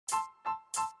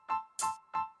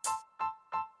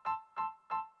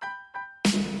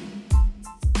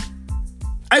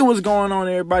Hey, what's going on,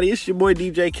 everybody? It's your boy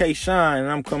DJ K Shine,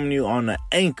 and I'm coming to you on the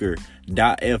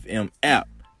Anchor.fm app.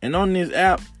 And on this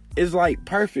app, it's like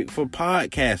perfect for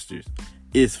podcasters.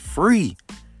 It's free.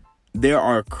 There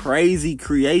are crazy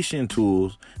creation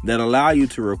tools that allow you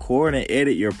to record and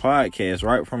edit your podcast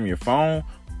right from your phone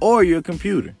or your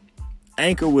computer.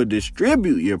 Anchor will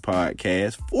distribute your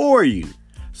podcast for you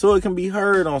so it can be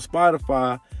heard on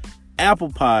Spotify, Apple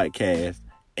Podcasts,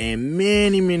 and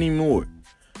many, many more.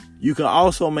 You can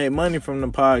also make money from the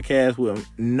podcast with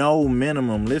no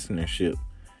minimum listenership.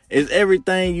 It's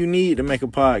everything you need to make a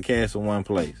podcast in one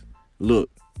place. Look,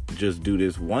 just do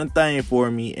this one thing for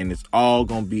me and it's all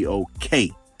gonna be okay.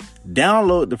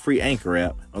 Download the free Anchor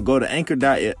app or go to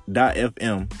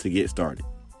Anchor.fm to get started.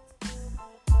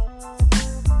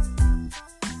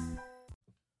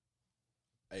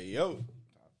 Hey, yo.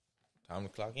 Time to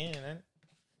clock in, ain't it?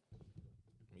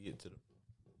 Let me get to the...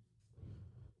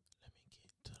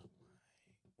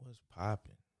 What's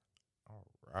popping? All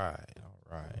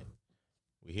right.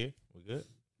 We here? We good?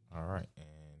 All right. And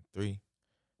 3,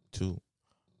 2,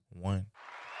 1.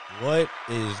 What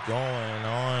is going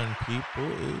on,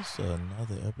 people? It's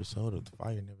another episode of the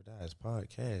Fire Never Dies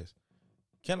podcast.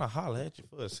 Can I holler at you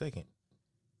for a second?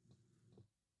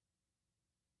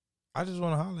 I just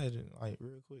want to holler at you, like,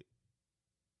 real quick.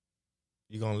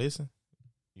 You gonna listen?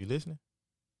 You listening?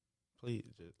 Please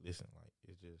just listen. Like,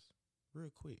 it's just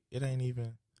real quick. It ain't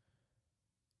even.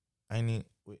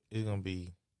 It's gonna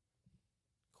be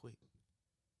quick,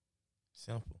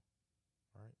 simple,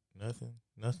 right?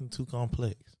 Nothing too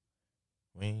complex.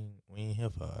 We ain't here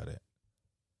for all that.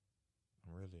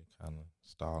 I'm really kind of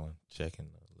stalling, checking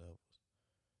the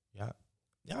levels.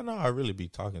 Y'all know I really be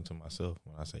talking to myself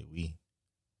when I say we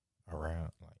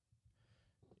around. Like,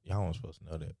 y'all weren't supposed to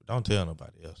know that, but don't tell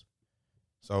nobody else.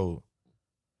 So,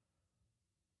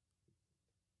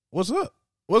 what's up?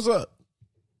 What's up?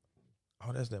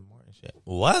 Oh, that's that Martin shit.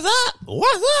 What's up?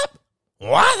 What's up?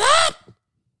 What's up?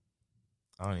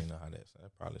 I don't even know how that sounded.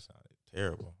 That probably sounded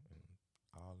terrible.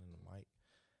 All in the mic.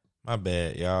 My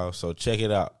bad, y'all. So check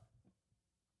it out.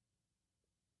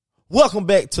 Welcome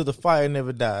back to the Fire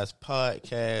Never Dies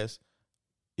podcast.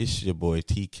 It's your boy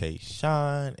TK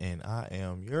Shine, and I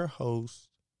am your host.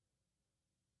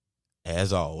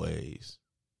 As always,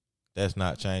 that's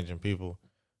not changing, people.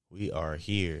 We are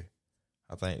here.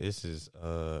 I think this is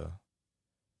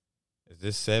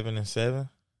this 7 and 7?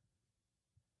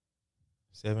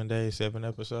 7 days, 7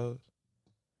 episodes?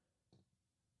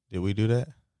 Did we do that?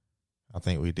 I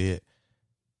think we did.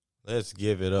 Let's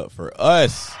give it up for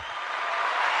us.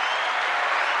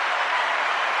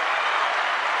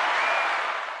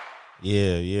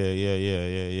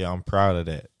 Yeah. I'm proud of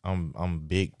that. I'm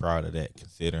big proud of that,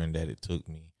 considering that it took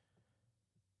me.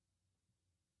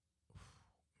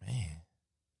 Man.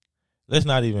 Let's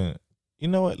not even, you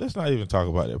know what? Let's not even talk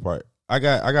about that part. I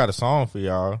got a song for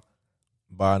y'all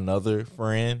by another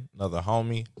friend, another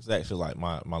homie. It's actually like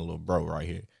my little bro right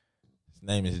here. His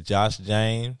name is Josh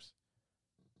James.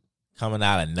 Coming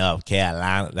out of North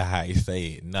Carolina. That's how you say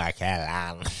it. North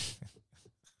Carolina.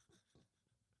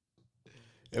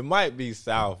 It might be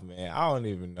South, man. I don't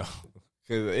even know.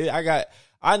 Because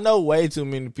I know way too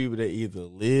many people that either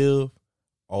live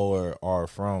or are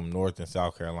from North and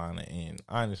South Carolina. And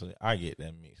honestly, I get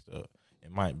that mixed up. It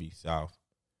might be South.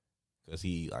 Because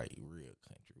he like real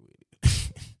country with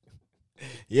it.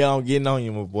 Yeah, I'm getting on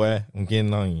you, my boy. I'm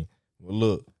getting on you. But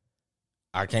look,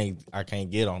 I can't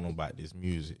get on them about this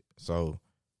music. So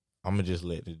I'm gonna just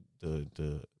let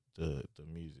the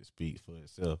music speak for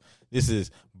itself. This is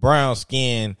Brown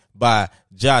Skin by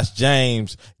Josh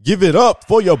James. Give it up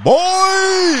for your boy.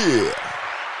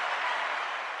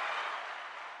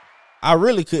 I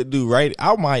really could do radio.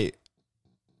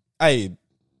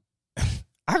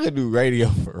 I could do radio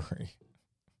for real.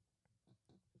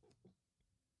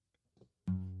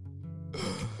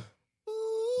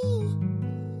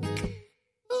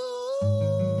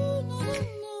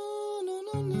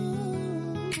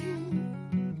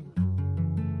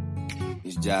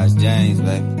 It's Josh James,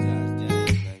 baby.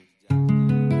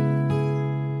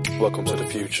 Welcome to the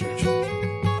future.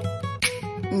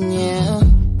 Yeah,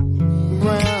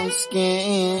 brown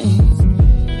skin.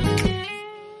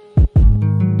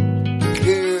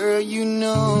 Girl, you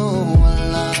know I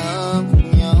love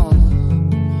your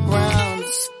brown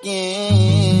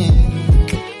skin.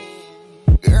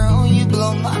 Girl, you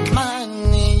blow my mind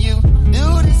and you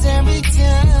do this every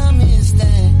time. It's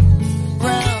that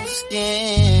brown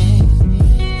skin.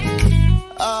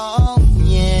 Oh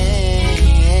yeah,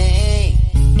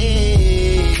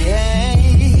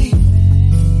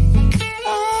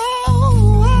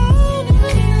 oh, I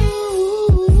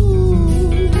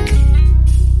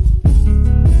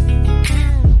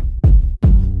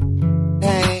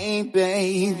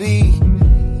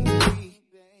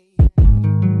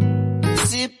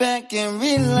sit back and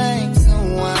relax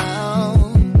a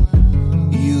while.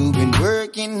 You've been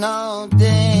working all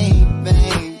day,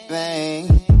 baby.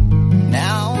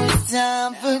 Now it's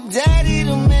time for daddy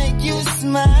to make you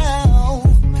smile.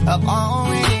 I've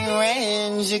already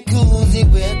ran jacuzzi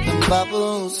with the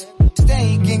bubbles.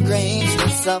 Steak and gravy for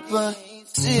supper.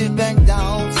 Sit back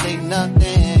down, say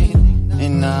nothing.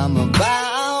 And I'm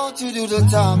about to do the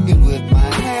talking with my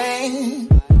hand.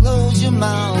 Close your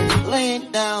mouth, lay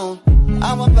it down.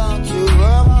 I'm about to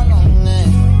rub on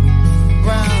that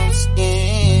brown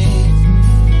skin.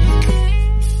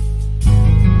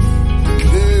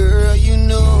 Girl, you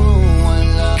know I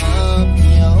love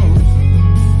your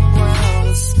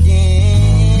brown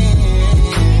skin.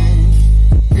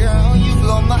 Girl, you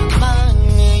blow my mind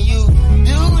and you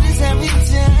do this every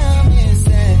time. It's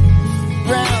that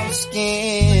brown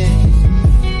skin.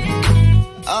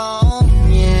 Oh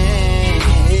yeah,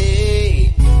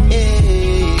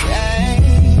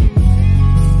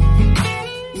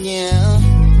 yeah,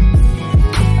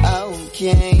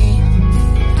 okay.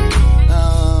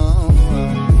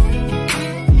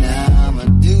 Now I'ma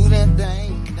do that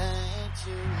thing that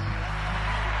you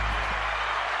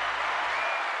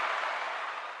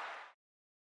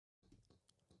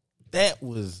That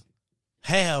was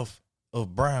half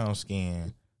of Brown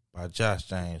Skin by Josh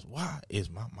James. Why is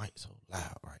my mic so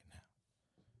loud right now?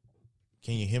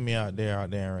 Can you hear me out there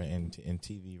in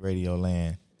TV radio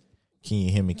land? Can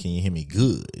you hear me? Can you hear me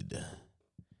good?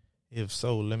 If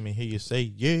so, let me hear you say,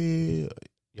 yeah.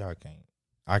 Y'all can't.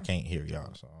 I can't hear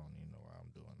y'all, so I don't even know why I'm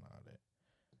doing all that.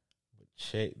 But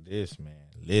check this, man.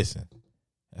 Listen.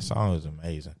 That song is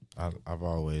amazing. I've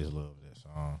always loved that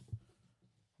song. I'm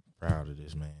proud of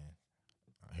this man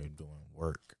out here doing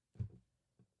work. I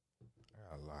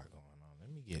got a lot going on. Let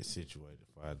me get situated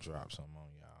before I drop something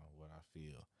on y'all.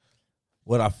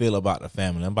 What I feel about the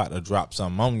family. I'm about to drop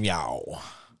something on y'all.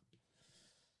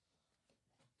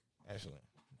 Actually,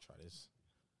 try this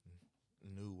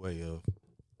new way of.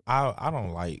 I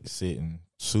don't like sitting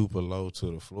super low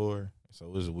to the floor,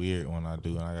 so it's weird when I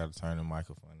do, and I got to turn the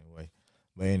microphone away.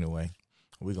 But anyway,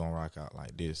 we're going to rock out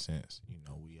like this since,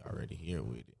 we already here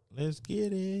with it. Let's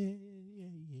get it. Yeah.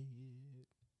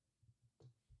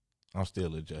 I'm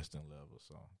still adjusting levels,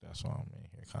 so that's why I'm in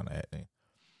here kind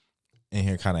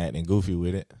of acting goofy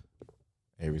with it.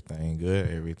 Everything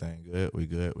good. We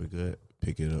good.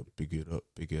 Pick it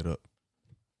up.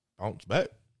 Bounce back.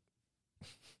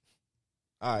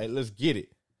 All right, let's get it.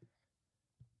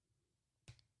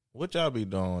 What y'all be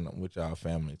doing with y'all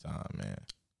family time, man?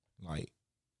 Like,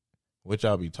 what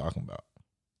y'all be talking about?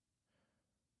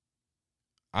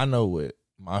 I know what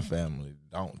my family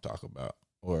don't talk about,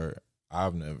 or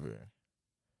I've never.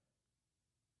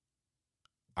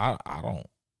 I don't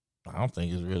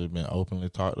think it's really been openly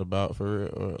talked about for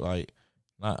real, or like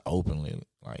not openly,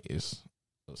 like it's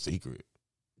a secret.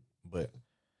 But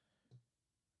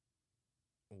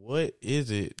what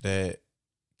is it that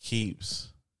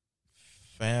keeps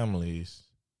families,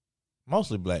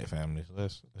 mostly black families,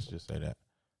 let's just say that,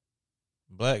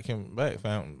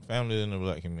 families in the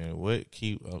black community, what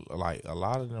keep, like, a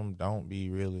lot of them don't be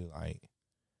really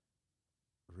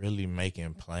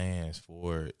making plans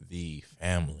for the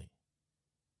family.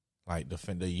 Like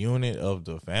the unit of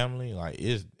the family, like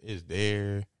is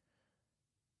there,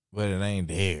 but it ain't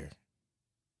there.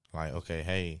 Like, okay,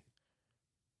 hey,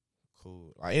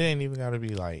 cool. Like, it ain't even gotta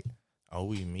be like, oh,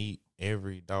 we meet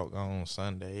every doggone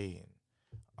Sunday and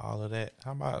all of that.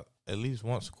 How about at least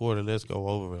once a quarter, let's go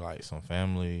over like some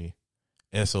family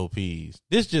SOPs.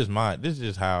 This is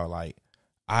just how like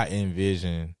I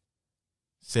envision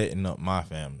setting up my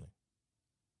family.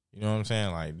 You know what I'm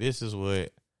saying? Like, this is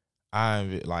what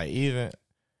even like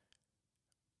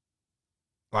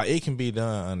it can be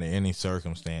done under any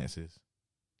circumstances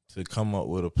to come up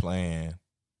with a plan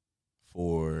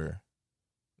for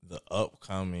the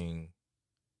upcoming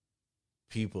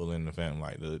people in the family,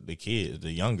 like the kids, the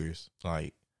youngers,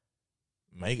 like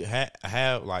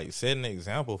have like set an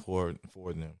example for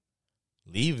them,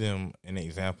 leave them an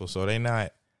example so they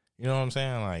not, you know what I'm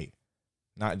saying, like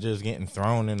not just getting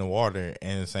thrown in the water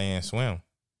and saying swim.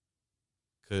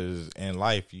 Because in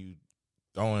life, you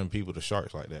throwing people to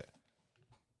sharks like that.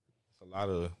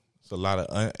 It's a lot of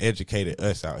uneducated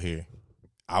us out here.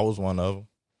 I was one of them.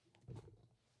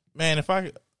 Man, if I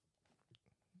could,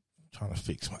 I'm trying to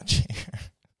fix my chair.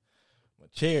 My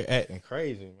chair acting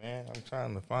crazy, man. I'm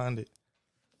trying to find it,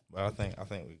 but I think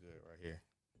we good right here.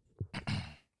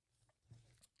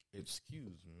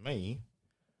 Excuse me.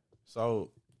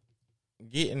 So,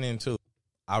 getting into,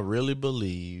 I really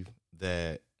believe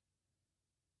that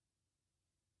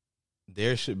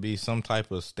there should be some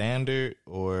type of standard,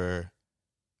 or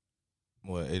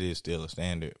well, it is still a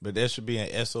standard, but there should be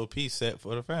an SOP set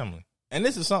for the family. And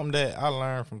this is something that I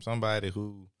learned from somebody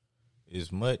who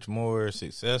is much more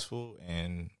successful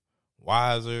and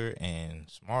wiser and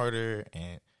smarter,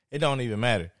 and it don't even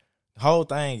matter. The whole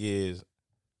thing is,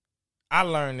 I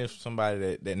learned this from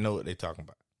somebody that know what they're talking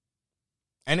about.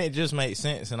 And it just makes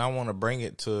sense, and I want to bring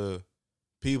it to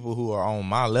people who are on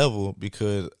my level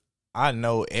because I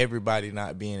know everybody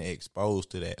not being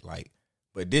exposed to that. Like,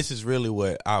 but this is really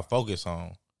what I focus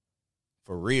on.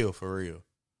 For real, for real.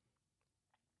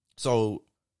 So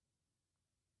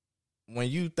when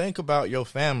you think about your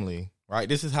family, right?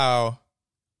 This is how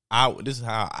I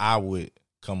would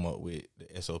come up with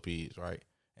the SOPs, right?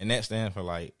 And that stands for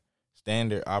like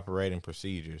standard operating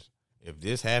procedures. If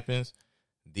this happens,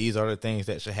 these are the things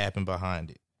that should happen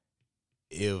behind it.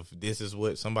 If this is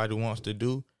what somebody wants to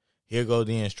do, here go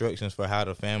the instructions for how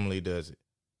the family does it.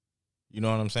 You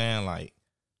know what I'm saying? Like,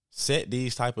 set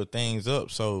these type of things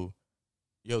up so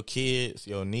your kids,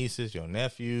 your nieces, your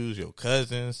nephews, your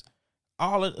cousins,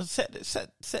 all of set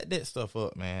that stuff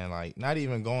up, man. Like, not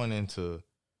even going into,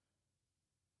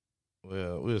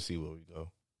 well, we'll see where we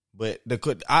go. But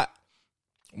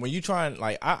when you try and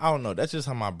like, I don't know, that's just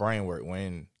how my brain works.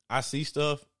 When I see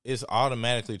stuff, it's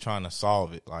automatically trying to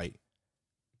solve it. Like,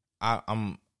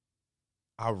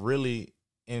 I really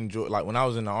enjoy, like when I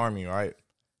was in the Army, right?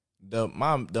 The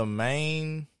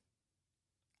main,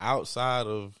 outside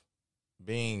of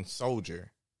being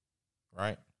soldier,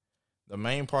 right? The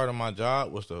main part of my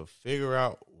job was to figure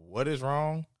out what is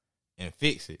wrong and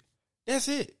fix it. That's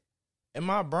it. And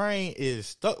my brain is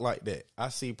stuck like that. I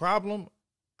see problem,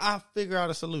 I figure out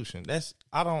a solution.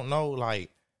 I don't know, like,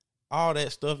 all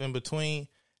that stuff in between.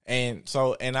 And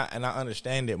so, and I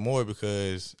understand it more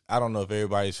because I don't know if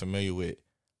everybody's familiar with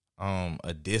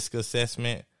a DISC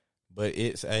assessment, but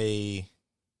it's kind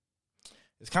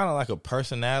of like a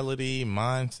personality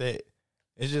mindset.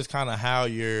 It's just kind of how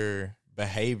your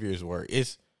behaviors work.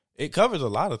 It covers a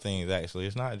lot of things, actually.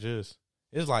 It's not just,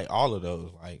 it's like all of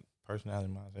those, like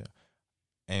personality mindset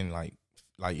and like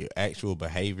your actual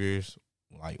behaviors,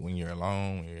 like when you're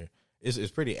alone,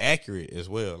 it's pretty accurate as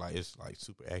well. Like, it's like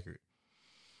super accurate.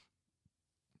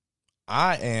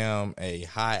 I am a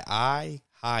high I,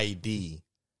 high D,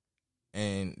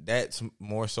 and that's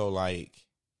more so like,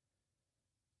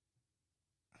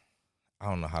 I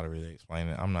don't know how to really explain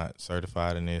it. I'm not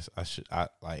certified in this.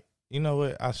 You know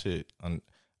what? I'm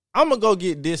going to go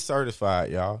get this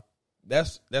certified, y'all.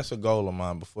 That's a goal of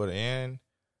mine before the end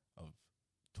of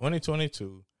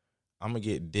 2022. I'm going to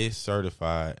get this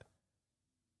certified.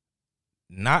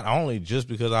 Not only just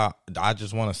because I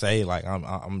just want to say like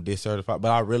I'm this certified,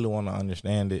 but I really want to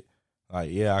understand it.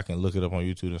 Like, yeah, I can look it up on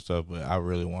YouTube and stuff, but I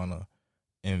really want to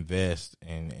invest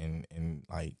and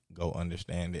like go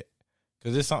understand it.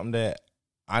 Cause it's something that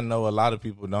I know a lot of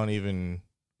people don't even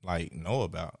like know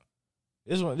about.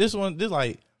 This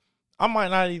like, I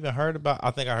might not even heard about.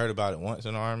 I think I heard about it once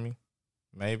in the Army,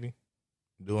 maybe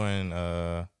doing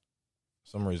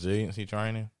some resiliency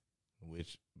training,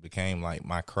 which became like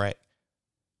my crack.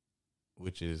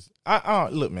 Which is, I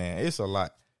look, man, it's a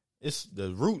lot. It's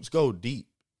the roots go deep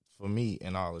for me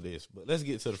in all of this. But let's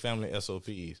get to the family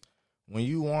SOPs.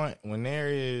 When there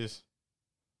is,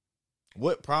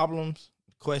 what problems,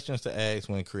 questions to ask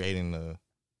when creating the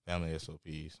family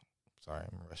SOPs. Sorry,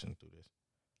 I'm rushing through this.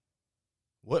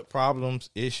 What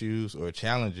problems, issues, or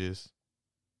challenges?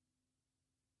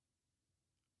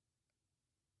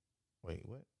 Wait,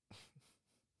 what?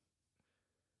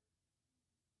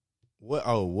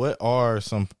 What are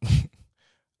some,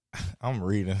 I'm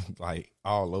reading like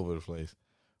all over the place.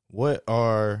 What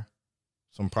are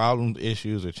some problems,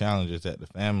 issues, or challenges that the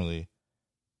family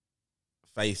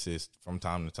faces from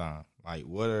time to time? Like,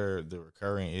 what are the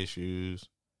recurring issues?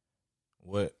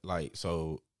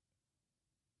 So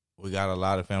we got a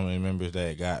lot of family members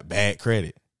that got bad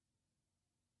credit.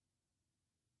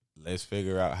 Let's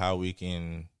figure out how we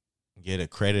can get a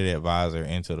credit advisor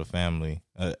into the family,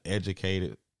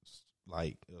 educated,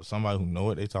 like somebody who know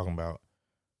what they talking about,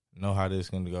 know how this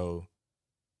going to go.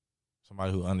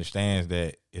 Somebody who understands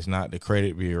that it's not the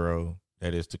credit bureau,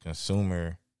 that it's the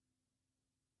consumer.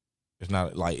 It's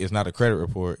not a credit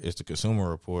report. It's the consumer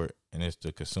report, and it's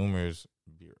the consumer's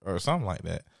bureau or something like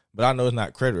that. But I know it's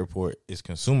not credit report. It's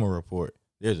consumer report.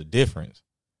 There's a difference.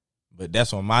 But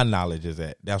that's where my knowledge is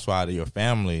at. That's why your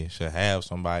family should have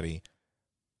somebody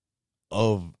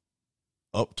of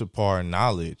up to par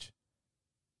knowledge,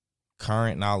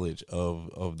 current knowledge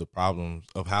of the problems,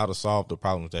 of how to solve the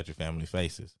problems that your family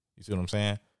faces. You see what I'm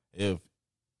saying?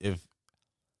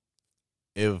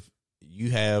 If you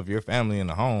have your family in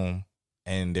the home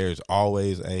and there's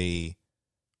always a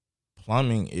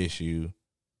plumbing issue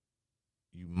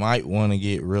you might want to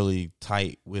get really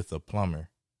tight with a plumber,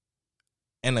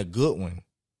 and a good one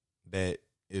that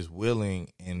is willing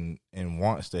and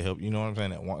wants to help. You know what I'm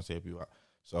saying? That wants to help you out.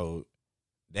 So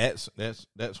that's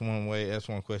one way. That's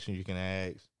one question you can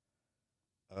ask.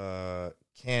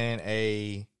 Can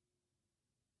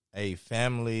a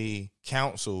family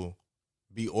council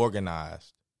be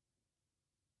organized?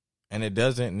 And it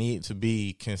doesn't need to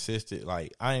be consistent.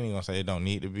 Like, I ain't even gonna say it don't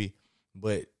need to be,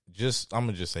 but I'm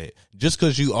gonna just say it. Just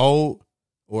because you old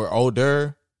or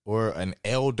older or an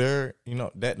elder, you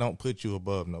know, that don't put you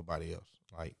above nobody else.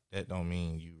 Like, that don't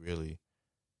mean you really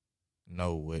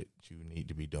know what you need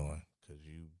to be doing, because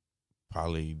you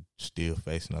probably still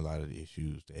facing a lot of the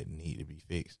issues that need to be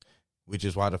fixed, which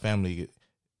is why the family,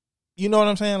 you know what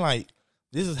I'm saying? Like,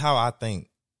 this is how I think.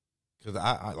 Because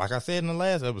I like I said in the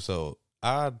last episode,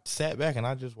 I sat back and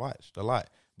I just watched a lot.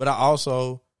 But I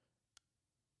also,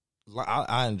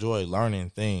 I enjoy learning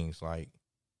things, like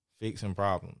fixing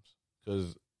problems.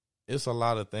 Because it's a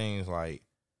lot of things like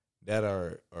that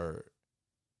are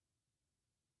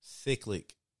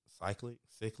cyclic,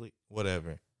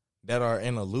 whatever, that are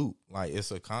in a loop. Like,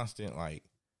 it's a constant, like,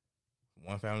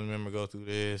 one family member go through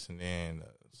this, and then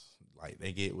like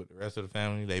they get with the rest of the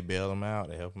family, they bail them out,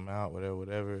 they help them out,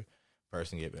 whatever.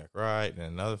 Person get back right, then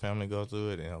another family go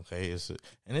through it, and okay, it's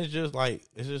just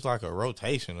like a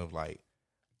rotation of like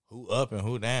who up and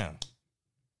who down.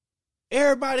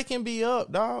 Everybody can be up,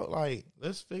 dog. Like,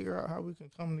 let's figure out how we can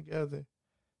come together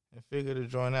and figure the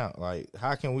joint out. Like,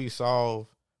 how can we solve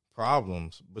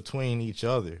problems between each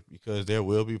other? Because there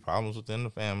will be problems within the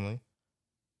family.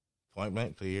 Point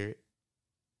blank, period.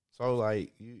 So,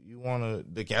 like, you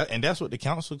want to, and that's what the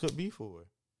council could be for.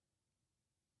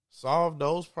 Solve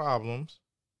those problems,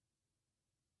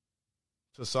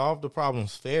 to solve the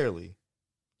problems fairly,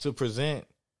 to present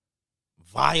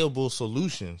viable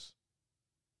solutions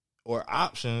or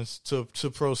options to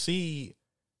proceed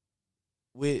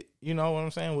with, you know what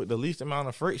I'm saying, with the least amount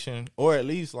of friction, or at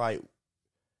least like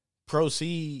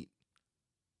proceed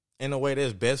in a way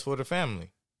that's best for the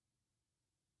family.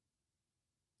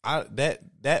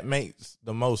 That makes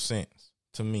the most sense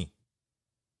to me.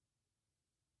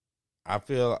 I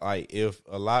feel like if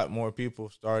a lot more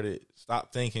people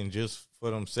stop thinking just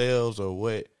for themselves, or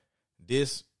what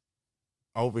this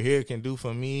over here can do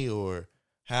for me, or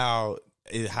how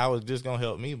is this gonna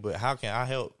help me, but how can I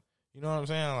help? You know what I'm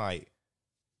saying? Like,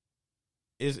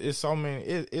 it's so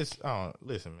many.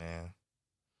 Listen, man.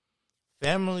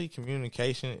 Family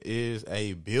communication is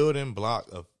a building block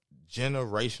of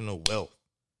generational wealth,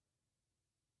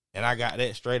 and I got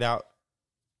that straight out.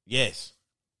 Yes.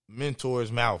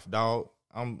 Mentor's mouth, dog.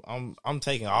 I'm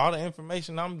taking all the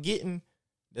information I'm getting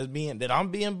that I'm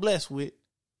being blessed with,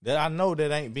 that I know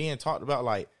that ain't being talked about.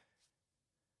 Like,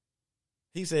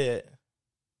 he said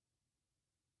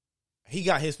he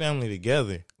got his family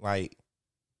together. Like,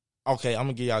 okay, I'm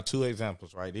gonna give y'all 2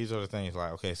 examples, right? These are the things.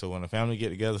 Like, okay, so when the family get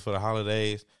together for the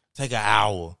holidays, take an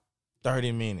hour,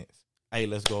 30 minutes. Hey,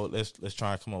 let's go. Let's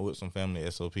try and come up with some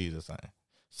family SOPs or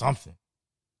something.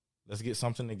 Let's get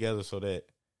something together so that,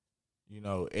 you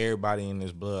know, everybody in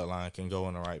this bloodline can go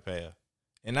on the right path.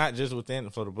 And not just within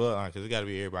for the bloodline, because it got to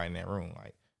be everybody in that room.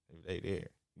 Like, if they there,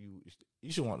 you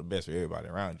should want the best for everybody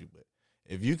around you. But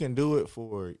if you can do it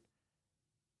for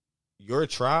your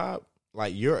tribe,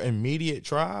 like your immediate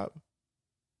tribe,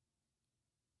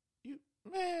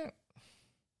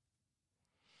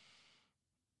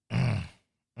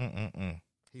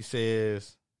 He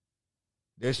says,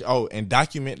 and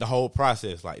document the whole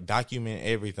process. Like, document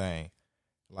everything.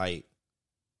 Like,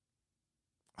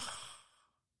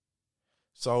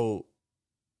 so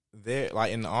they're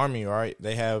like in the Army, right?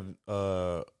 They have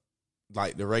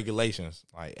like the regulations,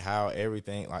 like how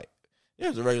everything, like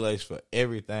there's a regulation for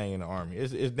everything in the Army.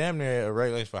 It's damn near a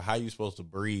regulation for how you're supposed to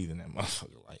breathe in that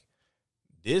motherfucker. Like,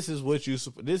 this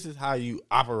is how you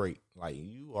operate. Like,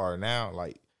 you are now,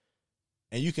 like,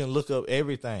 and you can look up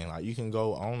everything. Like, you can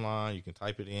go online, you can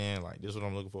type it in, like, this is what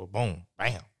I'm looking for. Boom,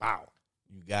 bam, wow,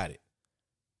 you got it.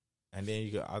 And then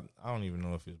you got, I don't even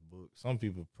know if it's books. Some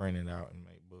people print it out and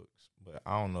make books, but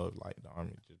I don't know if, like, the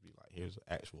Army just be like, here's an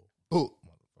actual book,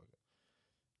 motherfucker.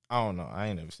 I don't know. I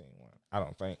ain't never seen one. I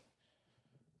don't think.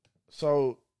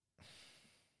 So,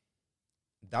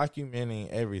 documenting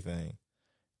everything,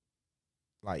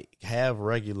 like, have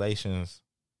regulations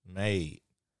made,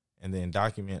 and then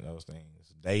document those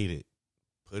things, date it,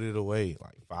 put it away,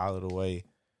 like, file it away.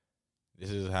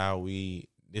 This is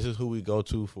who we go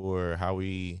to for how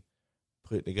we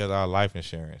put together our life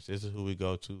insurance. This is who we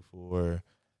go to for,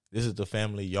 this is the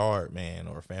family yard man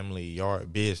or family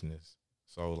yard business.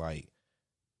 So, like,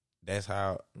 that's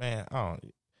how, man,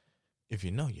 if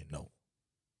you know, you know.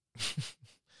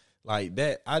 Like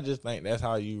that, I just think that's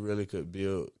how you really could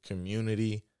build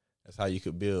community. That's how you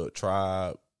could build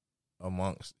tribe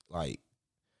amongst like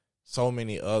so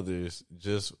many others.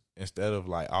 Just instead of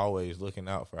like always looking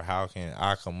out for how can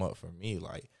I come up for me,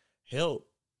 like help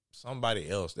somebody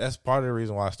else. That's part of the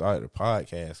reason why I started the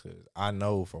podcast, because I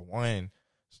know for one,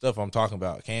 stuff I'm talking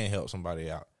about can help somebody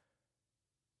out.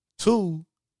 Two,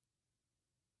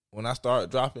 when I start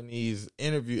dropping these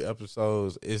interview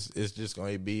episodes, it's just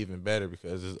going to be even better,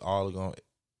 because it's all going.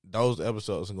 Those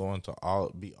episodes are going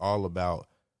to be all about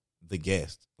the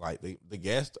guest. Like the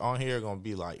guests on here are going to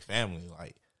be like family.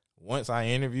 Like once I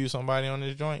interview somebody on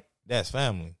this joint, that's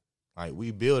family. Like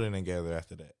we building together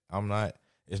after that.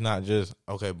 It's not just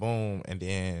okay, boom, and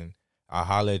then I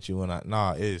holler at you when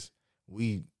it's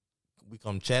we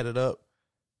come chat it up.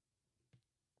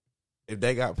 If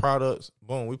they got products,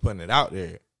 boom, we putting it out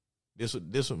there. This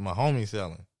was my homie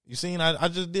selling. You seen? I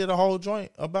just did a whole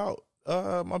joint about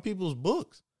my people's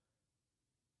books,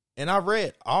 and I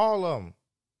read all of them.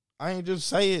 I ain't just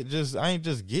say it. I ain't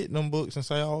just getting them books and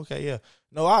say, oh, okay, yeah.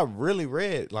 No, I really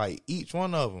read like each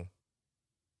one of them,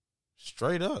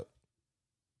 straight up.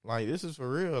 Like this is for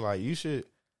real. Like you should,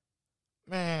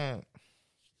 man.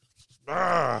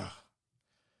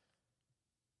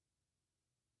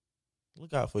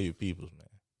 Look out for your peoples, man.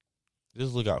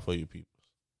 Just look out for your peoples.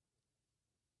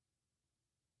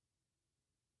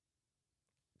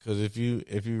 Because if you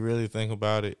really think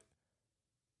about it,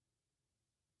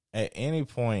 at any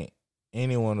point,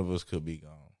 any one of us could be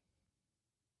gone.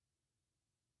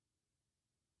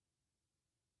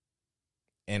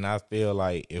 And I feel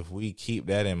like if we keep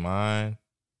that in mind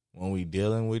when we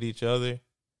dealing with each other,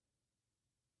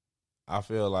 I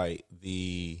feel like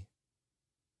the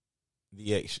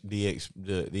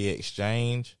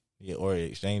exchange or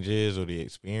exchanges or the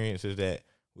experiences that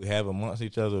we have amongst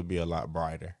each other would be a lot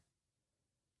brighter.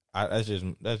 That's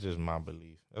just my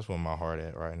belief. That's where my heart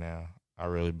at right now. I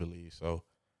really believe so.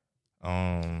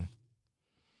 Have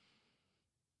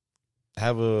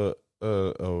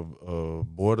a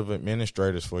board of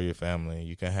administrators for your family.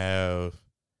 You can have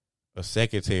a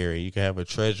secretary. You can have a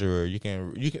treasurer. You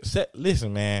can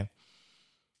listen, man.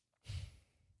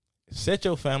 Set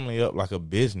your family up like a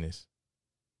business.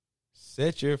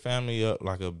 Set your family up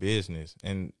like a business.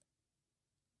 And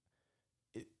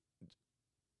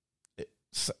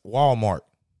Walmart,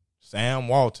 Sam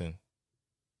Walton.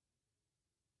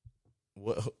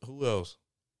 Who else?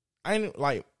 I ain't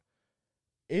like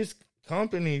it's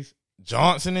companies.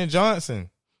 Johnson and Johnson.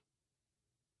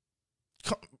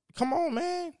 Come on,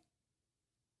 man.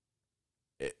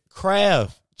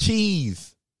 Kraft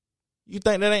cheese. You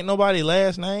think that ain't nobody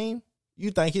last name? You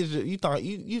think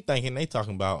you thinking they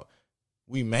talking about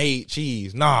we made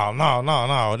cheese? No.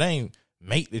 They ain't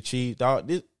make the cheese,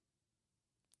 dog.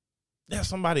 That's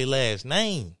somebody's last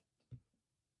name.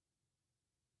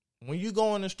 When you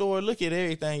go in the store, look at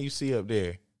everything you see up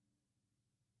there.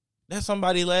 That's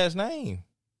somebody's last name.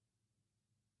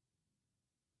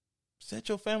 Set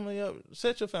your family up.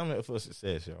 Set your family up for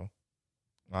success, yo.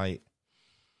 Like,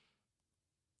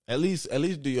 at least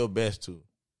do your best to.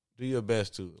 Do your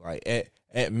best to. Like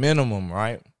at minimum,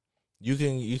 right? You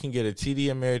can get a TD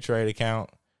Ameritrade account.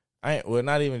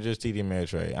 Not even just TD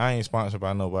Ameritrade. I ain't sponsored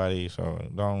by nobody, so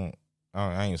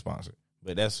I ain't sponsored.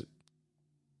 But that's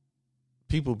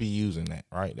people be using that,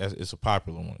 right? It's a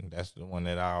popular one. That's the one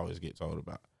that I always get told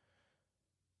about.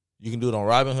 You can do it on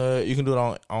Robinhood. You can do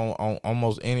it on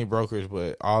almost any brokerage,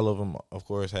 but all of them, of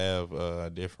course,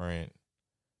 have different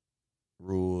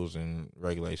rules and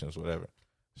regulations, whatever,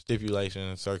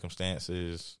 stipulations,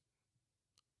 circumstances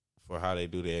for how they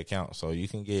do their account. So you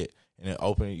can you can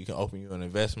open you an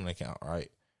investment account,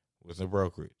 right, with a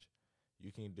brokerage.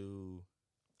 You can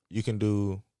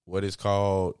do what is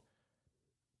called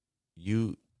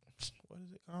what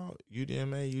is it called?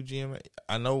 UGMA.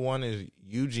 I know one is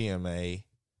UGMA.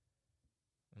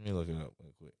 Let me look it up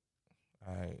real quick.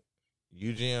 All right.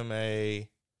 UGMA,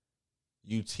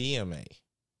 UTMA.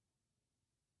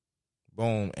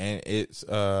 Boom. And it's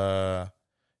UTMA,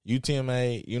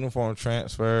 Uniform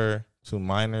Transfer to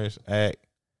Minors Act,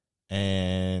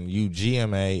 and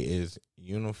UGMA is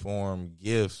Uniform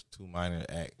Gifts to Minors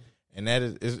Act. And that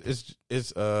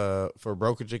is for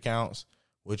brokerage accounts.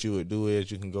 What you would do is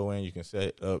you can go in, you can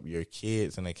set up your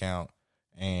kids an account,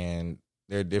 and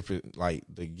they're different. Like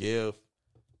the gift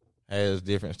has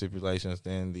different stipulations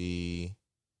than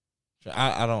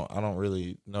I don't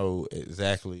really know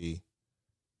exactly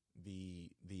the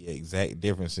exact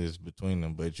differences between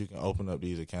them, but you can open up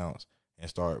these accounts and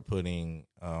start putting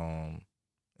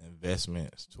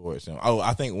investments towards them. Oh,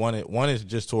 I think one is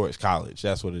just towards college.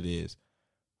 That's what it is.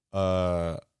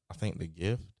 I think the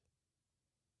gift.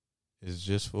 is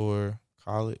just for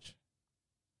college.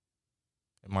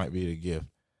 It might be the gift.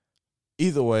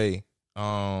 Either way,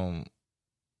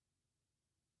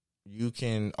 you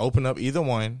can open up either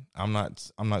one. I'm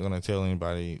not going to tell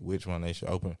anybody which one they should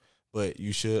open, but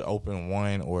you should open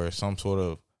one or some sort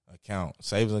of account.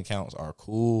 Savings accounts are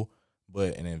cool,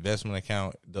 but an investment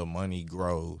account, the money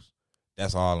grows.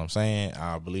 That's all I'm saying.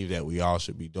 I believe that we all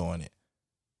should be doing it.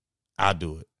 I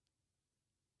do it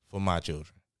for my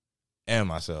children and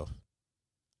myself.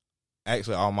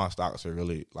 Actually, all my stocks are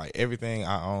really, like, everything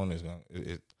I own is going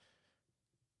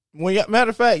to, matter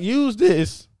of fact, use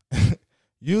this.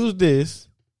 Use this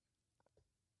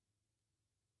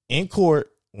in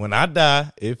court when I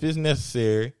die, if it's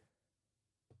necessary.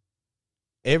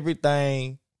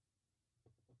 Everything.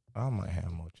 I might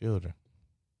have more children.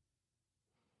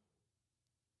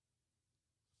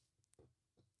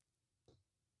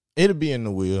 It'll be in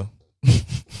the will.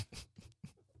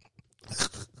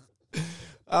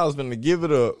 I was gonna give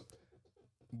it up,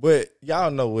 but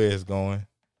y'all know where it's going.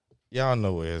 Y'all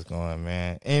know where it's going,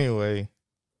 man. Anyway,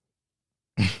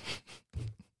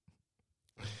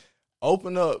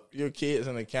 open up your kids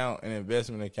an account, an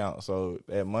investment account, so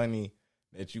that money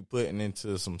that you putting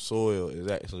into some soil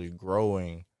is actually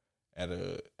growing at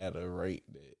a rate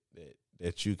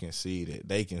that you can see, that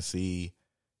they can see.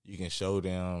 You can show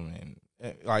them, and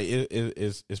like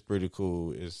it's pretty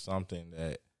cool. It's something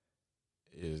that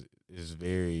is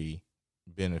very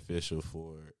beneficial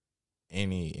for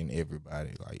any and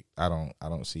everybody. Like I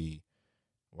don't see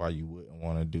why you wouldn't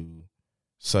want to do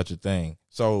such a thing.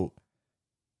 So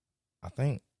I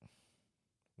think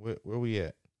where we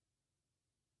at?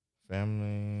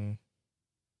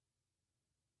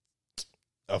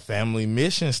 A family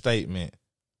mission statement.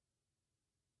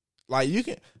 Like you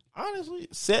can honestly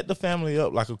set the family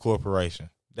up like a corporation.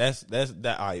 That's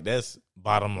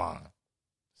bottom line.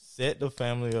 Set the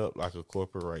family up like a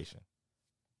corporation.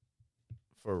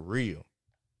 For real.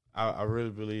 I really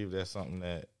believe that's something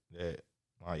that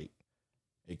like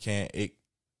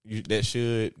that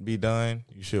should be done.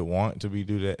 You should want to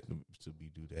do that.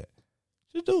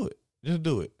 Just do it. Just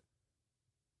do it.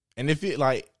 And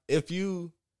if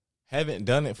you haven't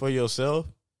done it for yourself,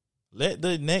 let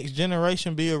the next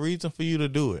generation be a reason for you to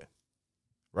do it.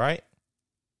 Right?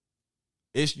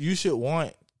 You should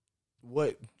want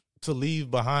to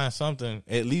leave behind something,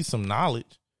 at least some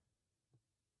knowledge.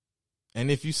 And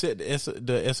if you set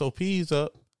the SOPs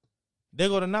up, there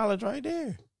go the knowledge right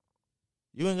there.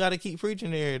 You ain't got to keep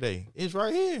preaching every day. It's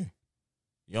right here.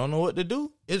 You don't know what to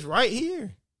do? It's right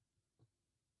here.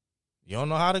 You don't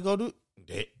know how to go do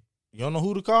that. You don't know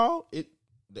who to call?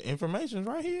 The information's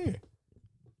right here.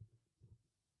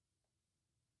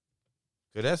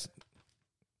 Cause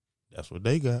that's what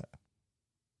they got.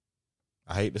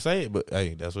 I hate to say it, but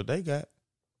hey, that's what they got.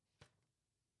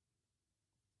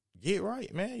 Get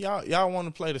right, man. Y'all want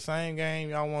to play the same game.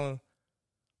 Y'all want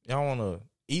to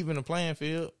even the playing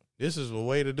field. This is a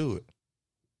way to do it.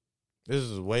 This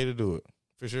is a way to do it.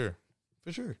 For sure.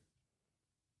 For sure.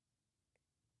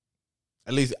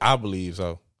 At least I believe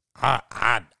so.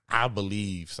 I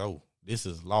believe so. This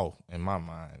is law in my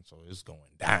mind, so it's going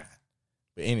down.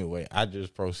 But anyway, I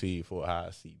just proceed for how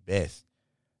I see best.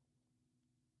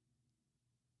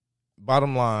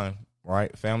 Bottom line,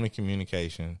 right? Family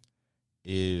communication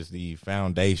is the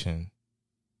foundation.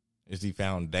 It's the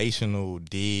foundational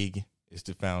dig. It's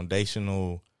the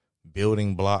foundational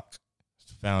building block.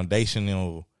 It's the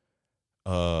foundational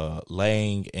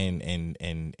laying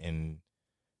and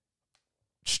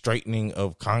straightening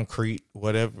of concrete,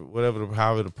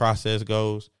 however the process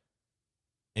goes.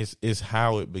 It's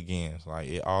how it begins. Like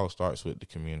it all starts with the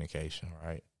communication,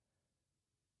 right?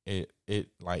 It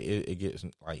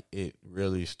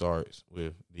really starts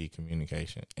with the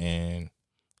communication. And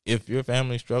if your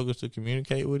family struggles to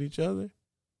communicate with each other,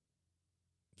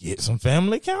 get some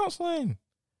family counseling.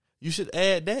 You should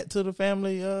add that to the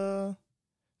family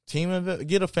team.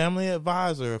 Get a family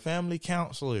advisor, a family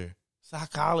counselor,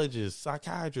 psychologist,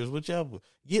 psychiatrist, whichever.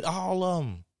 Get all of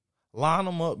them. Line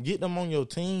them up. Get them on your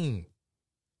team.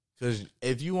 Because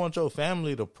if you want your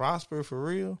family to prosper for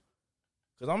real,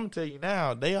 because I'm going to tell you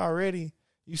now,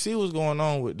 you see what's going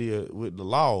on with the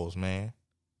laws, man.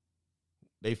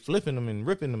 They flipping them and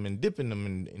ripping them and dipping them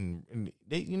and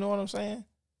they, you know what I'm saying?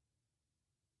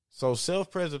 So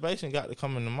self-preservation got to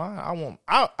come into mind.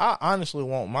 I honestly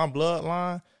want my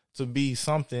bloodline to be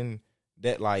something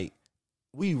that like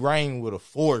we reign with a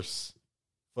force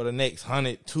for the next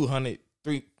 100, 200,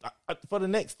 3, for the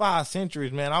next 5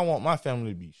 centuries, man. I want my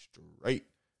family to be straight.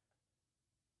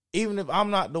 Even if I'm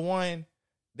not the one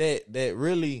that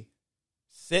really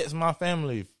sets my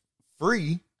family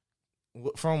free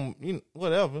from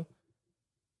whatever,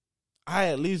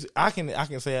 I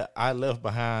can say I left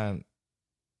behind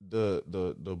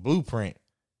the blueprint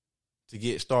to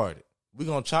get started. We're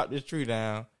gonna chop this tree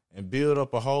down and build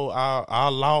up a whole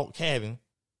our log cabin.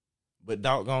 But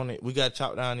doggone it, we gotta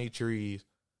chop down these trees.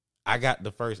 I got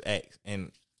the first axe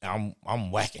and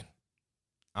I'm whacking.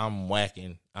 I'm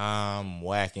whacking.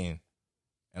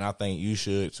 And I think you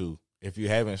should too. If you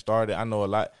haven't started, I know a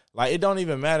lot. Like, it don't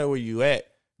even matter where you at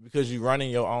because you're running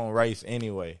your own race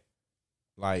anyway.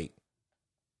 Like,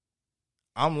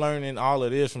 I'm learning all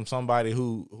of this from somebody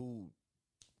who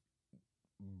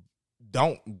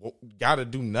don't gotta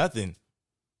do nothing.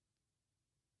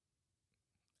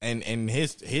 And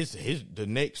his the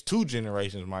next 2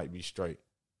 generations might be straight.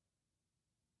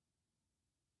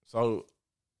 So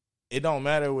it don't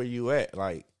matter where you at.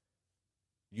 Like,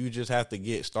 you just have to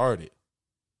get started.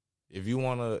 If you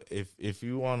wanna,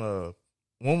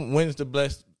 when's the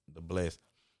best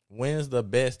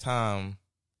time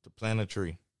to plant a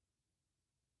tree?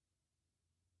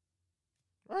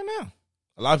 Right now.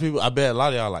 A lot of people, I bet a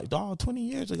lot of y'all like, dog, 20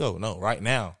 years ago. No, right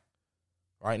now.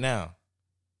 Right now.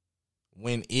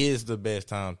 When is the best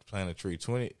time to plant a tree?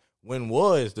 When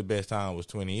was the best time was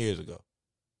 20 years ago.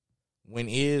 When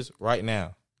is right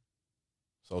now.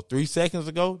 So 3 seconds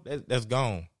ago, that's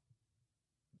gone.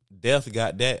 Death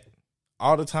got that.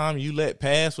 All the time you let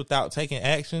pass without taking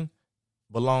action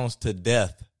belongs to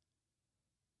death.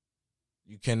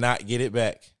 You cannot get it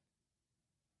back.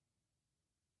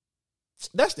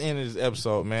 That's the end of this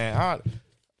episode, man.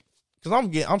 Because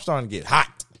I'm starting to get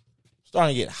hot.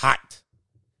 Starting to get hot.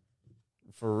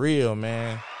 For real,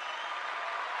 man.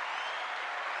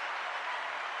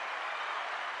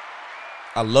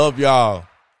 I love y'all.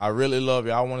 I really love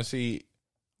y'all. I want to see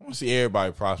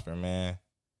everybody prosper, man.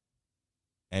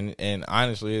 And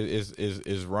honestly,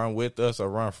 is run with us or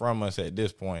run from us at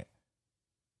this point.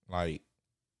 Like,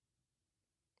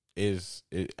 it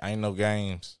ain't no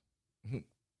games.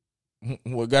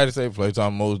 What guy to say?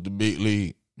 Playtime mode's the big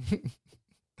league.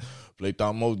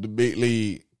 Playtime mode's the big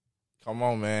league. Come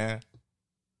on, man.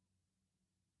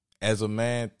 As a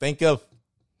man, think of.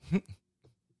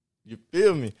 You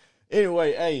feel me?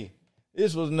 Anyway, hey,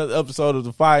 this was another episode of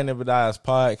the Fire Never Dies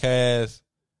podcast.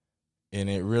 And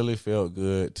it really felt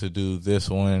good to do this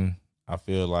one. I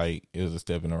feel like it was a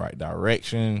step in the right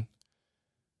direction.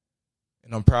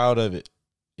 And I'm proud of it.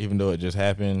 Even though it just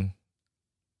happened,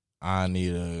 I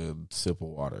need a sip of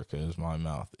water because my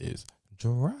mouth is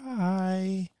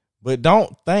dry. But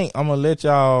don't think I'm going to let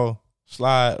y'all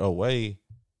slide away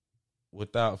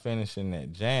without finishing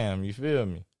that jam. You feel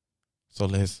me? So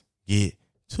let's get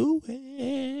to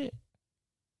it.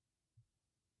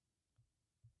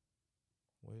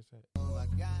 What is that?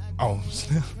 Oh,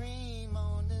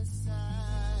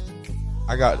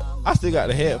 I still got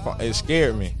the headphone. It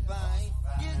scared me.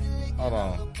 Hold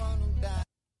on.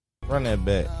 Run that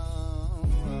back.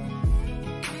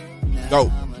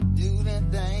 Go.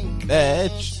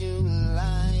 That's.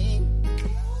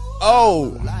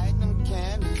 Oh.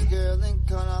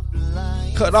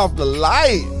 Cut off the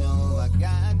light.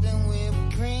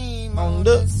 On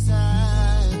the.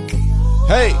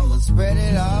 Hey.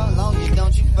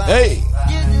 Hey.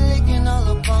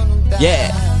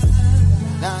 Yeah.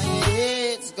 Now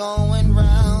it's going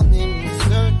round in a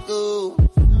circle.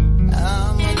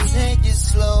 I'ma take it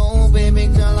slow, baby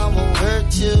girl, I won't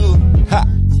hurt you. Ha.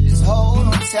 Just hold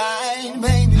on tight,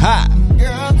 baby. Ha.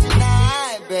 Girl,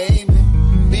 tonight, baby,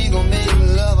 we gon' make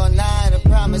love all night. I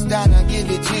promise that I'll give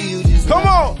it to you. Just come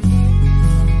on.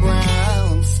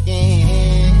 Brown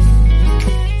skin.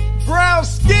 Brown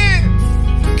skin.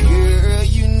 Girl,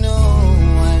 you know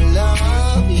I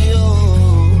love you.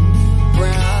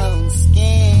 Brown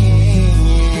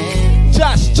skin.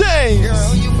 Josh James.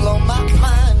 Girl, you blow my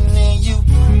mind and you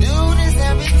do this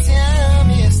every time.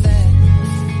 It's that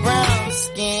brown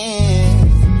skin.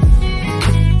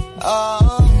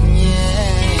 Oh,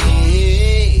 yeah.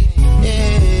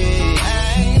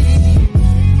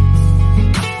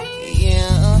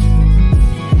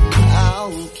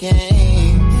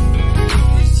 Okay.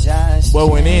 Boy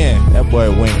went in. That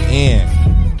boy went in.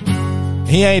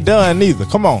 He ain't done neither.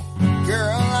 Come on. Girl,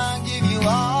 I'll give you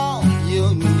all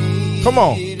you need. Come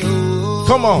on.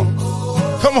 Come on.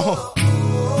 Come on.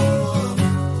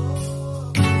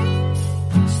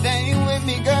 Stay with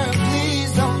me, girl,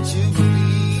 please don't you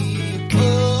leave.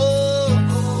 Oh,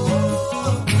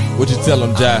 what you tell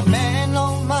him, Jai? man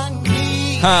on my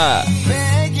knees. Ha.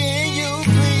 Begging you,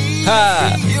 please.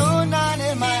 Ha. You're not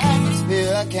in my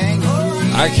atmosphere. I can't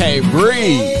breathe. I can't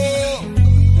breathe.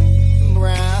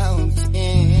 Brown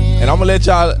skin. And I'm gonna let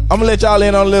y'all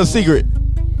in on a little secret.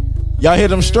 Y'all hear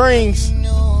them strings? You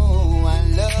know I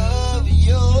love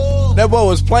you. That boy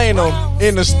was playing them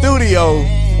in the studio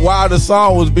while the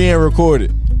song was being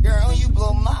recorded. Girl, you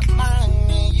blow my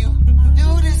mind, and you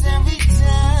do this every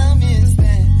time. It's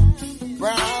that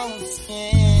brown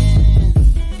skin.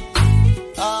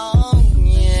 Oh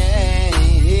yeah,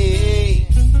 hey,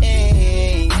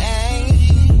 hey, hey.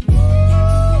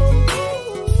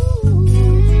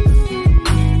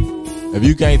 If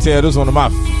you can't tell, this is one of my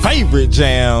favorite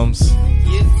jams.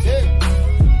 Yes, sir.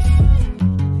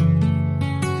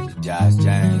 Josh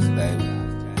James, baby.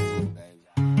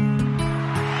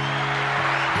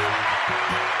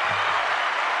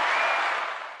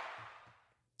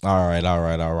 All right.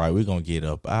 We're going to get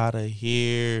up out of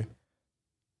here.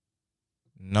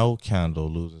 No candle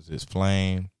loses its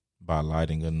flame by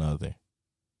lighting another.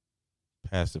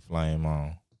 Pass the flame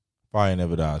on. Fire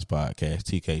Never Dies podcast.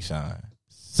 TK Shine.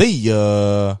 See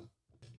ya.